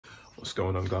What's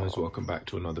going on, guys? Welcome back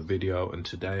to another video, and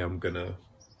today I'm gonna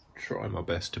try my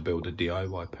best to build a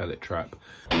DIY pellet trap.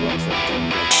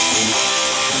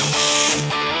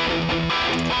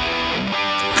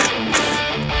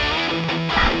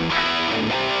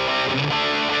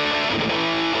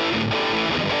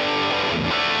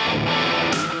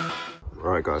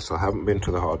 Right guys, so I haven't been to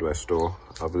the hardware store.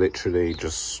 I've literally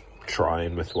just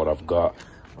trying with what I've got.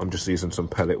 I'm just using some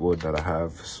pellet wood that I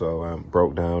have. So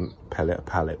broke down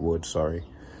pallet wood, sorry.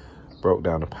 Broke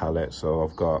down a pallet, so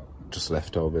I've got just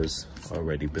leftovers. I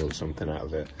already built something out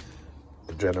of it.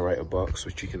 A generator box,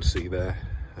 which you can see there.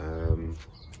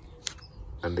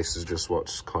 And this is just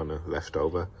what's kind of left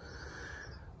over.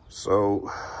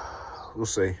 So we'll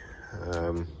see.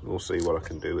 We'll see what I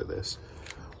can do with this.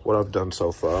 What I've done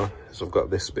so far is I've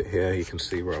got this bit here. You can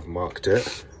see where I've marked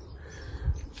it.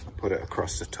 Put it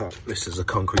across the top. This is a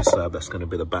concrete slab that's going to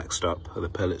be the backstop of the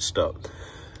pellet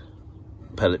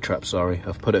trap, sorry.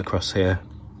 I've put it across here,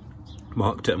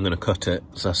 marked it. I'm going to cut it.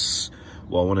 So that's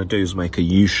what I want to do, is make a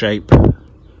U shape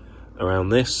around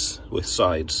this with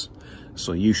sides.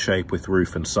 So U shape with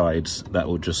roof and sides, that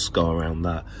will just go around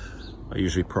that. I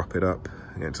usually prop it up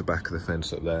against the back of the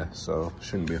fence up there, so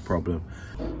shouldn't be a problem.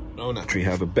 I don't actually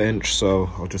have a bench, so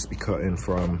I'll just be cutting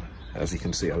from, as you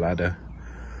can see, a ladder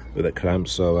with a clamp.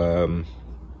 So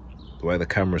the way the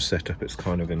camera's set up, it's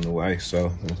kind of in the way, so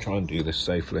I'm gonna try and do this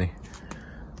safely.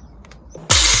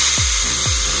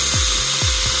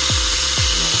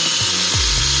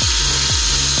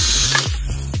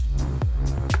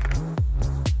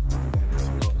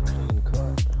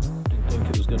 Didn't think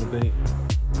it was gonna be.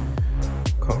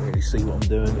 Can't really see what I'm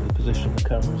doing in the position the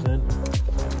camera's in.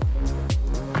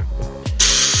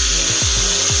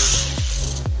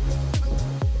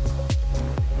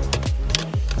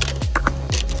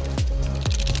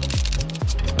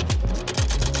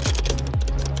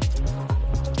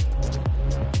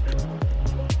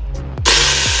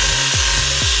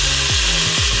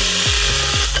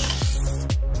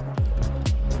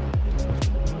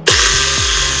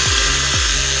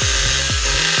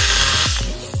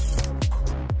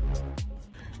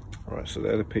 So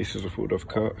they're the pieces of wood I've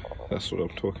cut. That's what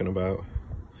I'm talking about.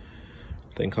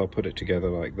 I think I'll put it together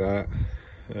like that.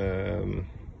 And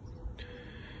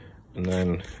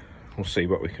then we'll see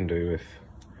what we can do with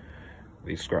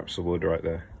these scraps of wood right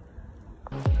there.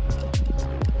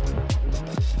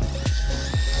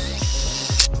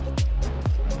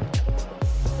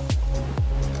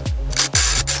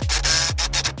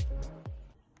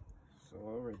 So I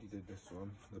already did this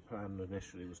one. The plan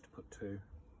initially was to put two.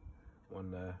 One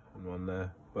there and one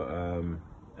there, but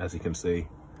as you can see,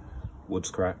 wood's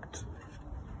cracked.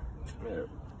 Yeah,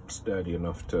 sturdy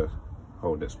enough to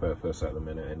hold its purpose at the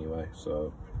minute anyway,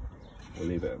 so we'll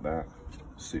leave it at that.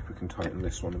 See if we can tighten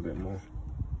this one a bit more.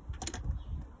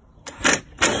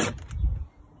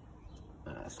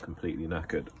 That's completely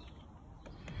knackered.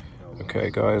 Okay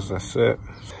guys, that's it.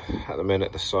 At the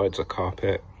minute the sides are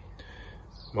carpet.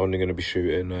 I'm only going to be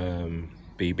shooting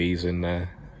BBs in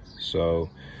there, so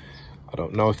I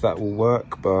don't know if that will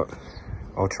work, but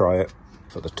I'll try it.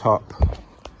 For the top,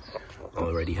 I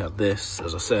already have this.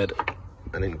 As I said,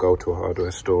 I didn't go to a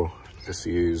hardware store, just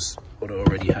use what I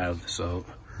already have. So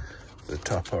for the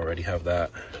top, I already have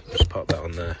that. Just pop that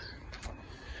on there.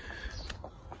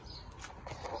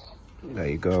 There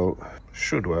you go.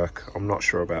 Should work. I'm not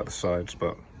sure about the sides,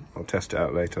 but I'll test it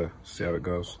out later, see how it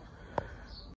goes.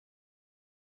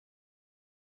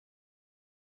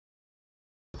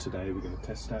 Today we're going to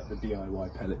test out the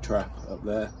DIY pellet trap up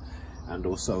there, and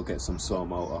also get some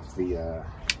SOMO off the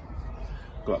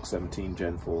Glock 17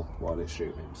 Gen 4 while it's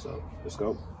shooting. So let's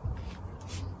go.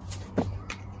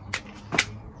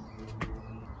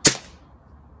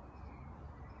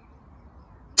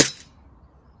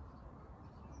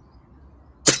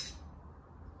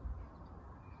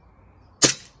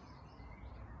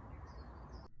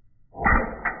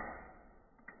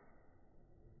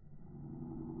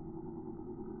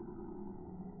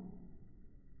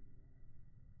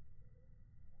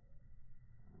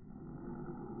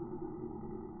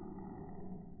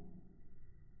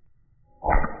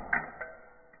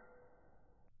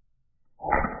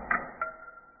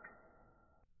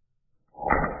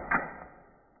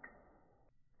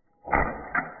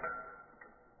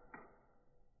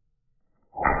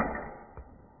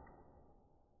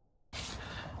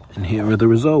 And here are the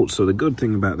results. So the good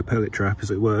thing about the pellet trap is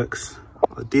it works.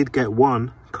 I did get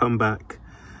one come back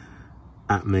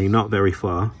at me, not very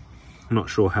far. I'm not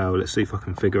sure how. Let's see if I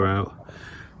can figure out.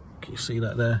 Can you see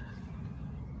that there?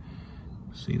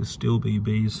 See the steel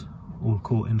BBs all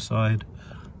caught inside.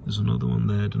 There's another one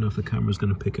there. I don't know if the camera's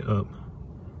going to pick it up.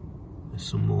 There's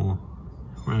some more.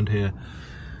 around here.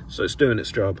 So it's doing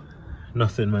its job.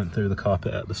 Nothing went through the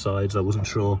carpet at the sides, I wasn't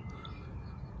sure.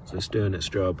 So it's doing its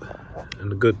job.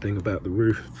 And the good thing about the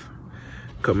roof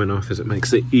coming off is it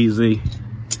makes it easy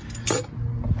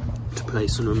to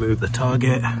place and remove the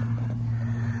target.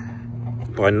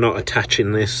 By not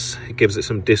attaching this, it gives it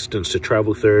some distance to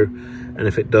travel through, and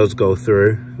if it does go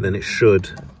through, then it should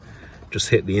just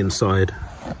hit the inside.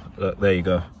 Look, there you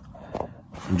go,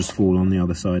 and just fall on the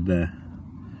other side there.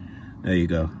 There you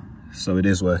go. So it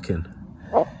is working.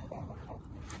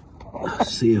 I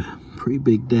see a pretty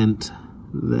big dent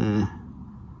there.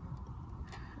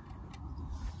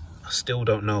 I still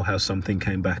don't know how something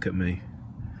came back at me.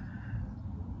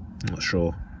 I'm not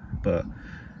sure, but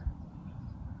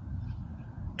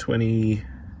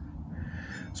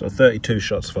 32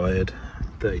 shots fired,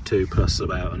 32 plus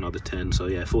about another 10, so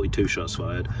yeah, 42 shots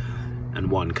fired, and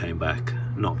one came back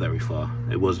not very far.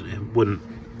 It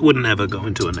wouldn't ever go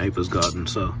into a neighbor's garden,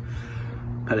 so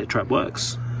pellet trap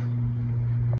works.